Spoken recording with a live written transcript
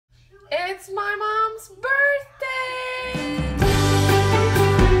It's my mom's birthday!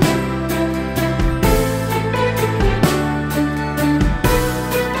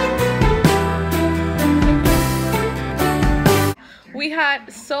 We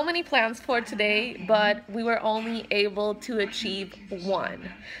had so many plans for today, but we were only able to achieve one.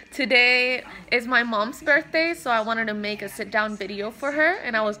 Today is my mom's birthday, so I wanted to make a sit-down video for her,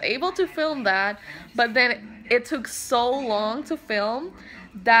 and I was able to film that, but then it took so long to film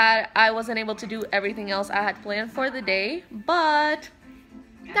that I wasn't able to do everything else I had planned for the day, but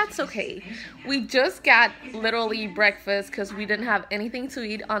that's okay. We just got literally breakfast because we didn't have anything to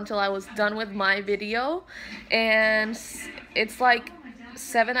eat until I was done with my video, and it's like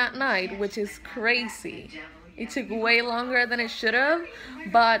 7 at night, which is crazy. It took way longer than it should have,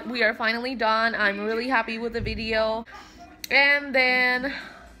 but we are finally done. I'm really happy with the video, and then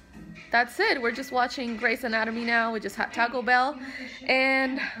that's it. We're just watching Grey's Anatomy now. We just had Taco Bell,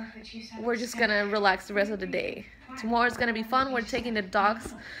 and we're just gonna relax the rest of the day. Tomorrow's gonna be fun. We're taking the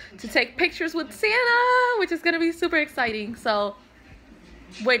dogs to take pictures with Santa, which is gonna be super exciting. So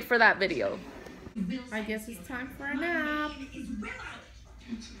wait for that video. I guess it's time for a nap. Are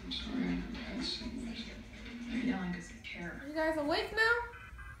you guys awake now?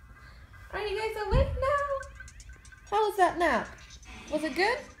 Are you guys awake now? How was that nap? Was it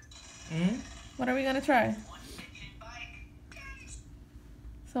good? What are we gonna try?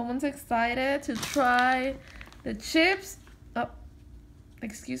 Someone's excited to try the chips. Oh,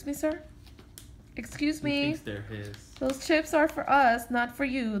 excuse me, sir. Excuse me. He thinks they're his. Those chips are for us, not for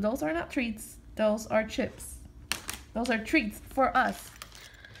you. Those are not treats. Those are chips. Those are treats for us.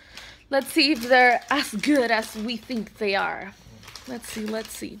 Let's see if they're as good as we think they are. Let's see.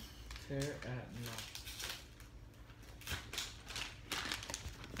 Let's see. They're at no.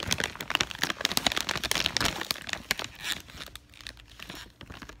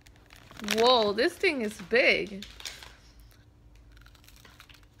 Whoa, this thing is big.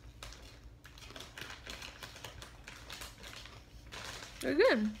 They're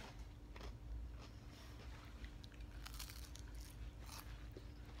good.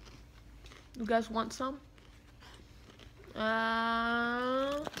 You guys want some?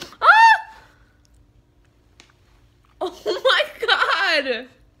 Ah! Oh my god!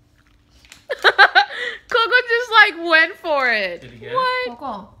 Coco just like went for it. Did he get what? it?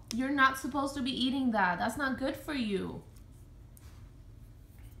 Coco, you're not supposed to be eating that. That's not good for you.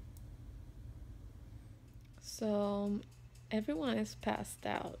 So everyone is passed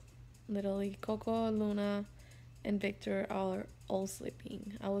out. Literally, Coco, Luna, and Victor are all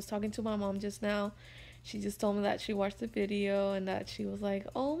sleeping. I was talking to my mom just now. She just told me that she watched the video and that she was like,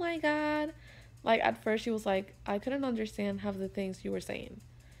 oh my god. Like at first she was like, I couldn't understand half the things you were saying,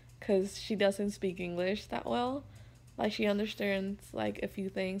 because she doesn't speak English that well. Like she understands like a few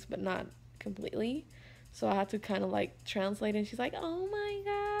things but not completely, so I had to kind of like translate, and she's like, oh my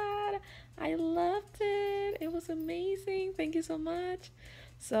god, I loved it, it was amazing, thank you so much.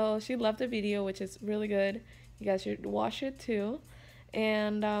 So she loved the video, which is really good. You guys should watch it too.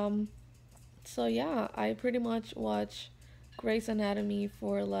 And so yeah, I pretty much watch Grey's Anatomy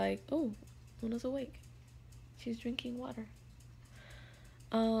for like, oh, Luna's awake, she's drinking water.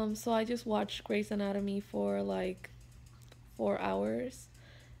 So I just watched Grey's Anatomy for like 4 hours,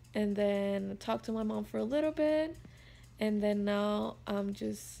 and then talked to my mom for a little bit, and then now I'm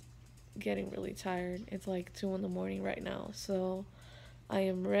just getting really tired. It's like 2 in the morning right now, so I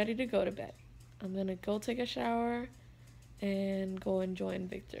am ready to go to bed. I'm gonna go take a shower and go and join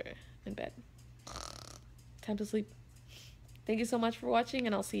Victor in bed. Time to sleep. Thank you so much for watching,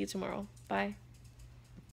 and I'll see you tomorrow. Bye.